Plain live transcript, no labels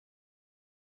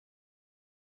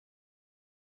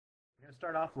going to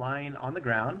start off lying on the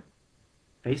ground,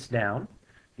 face down.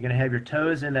 You're going to have your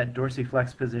toes in that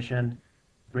dorsiflex position.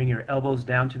 Bring your elbows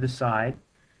down to the side.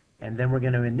 And then we're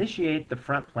going to initiate the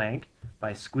front plank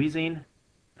by squeezing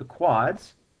the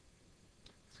quads.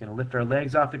 It's going to lift our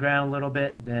legs off the ground a little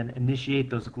bit, then initiate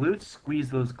those glutes, squeeze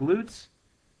those glutes,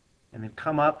 and then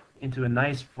come up into a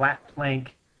nice flat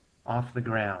plank off the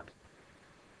ground.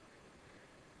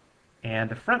 And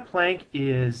the front plank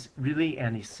is really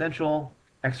an essential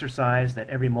exercise that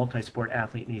every multi-sport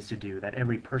athlete needs to do, that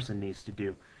every person needs to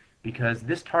do, because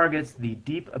this targets the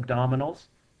deep abdominals,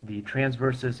 the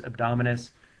transversus abdominis,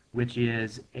 which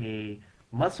is a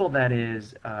muscle that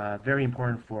is very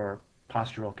important for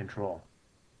postural control.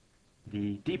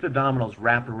 The deep abdominals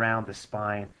wrap around the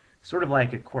spine, sort of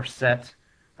like a corset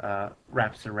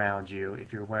wraps around you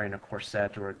if you're wearing a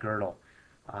corset or a girdle.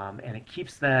 And it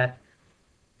keeps that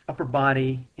upper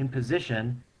body in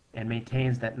position and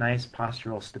maintains that nice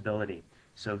postural stability.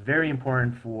 So very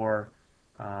important for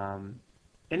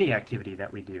any activity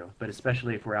that we do, but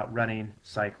especially if we're out running,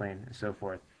 cycling, and so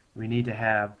forth. We need to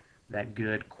have that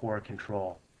good core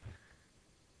control.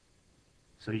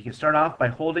 So you can start off by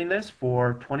holding this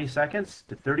for 20 seconds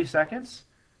to 30 seconds,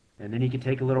 and then you can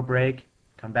take a little break,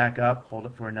 come back up, hold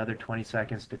it for another 20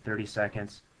 seconds to 30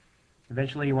 seconds.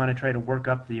 Eventually you want to try to work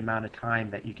up the amount of time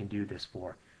that you can do this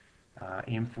for.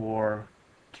 Aim for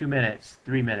 2 minutes,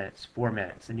 3 minutes, 4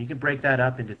 minutes, and you can break that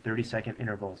up into 30-second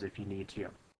intervals if you need to.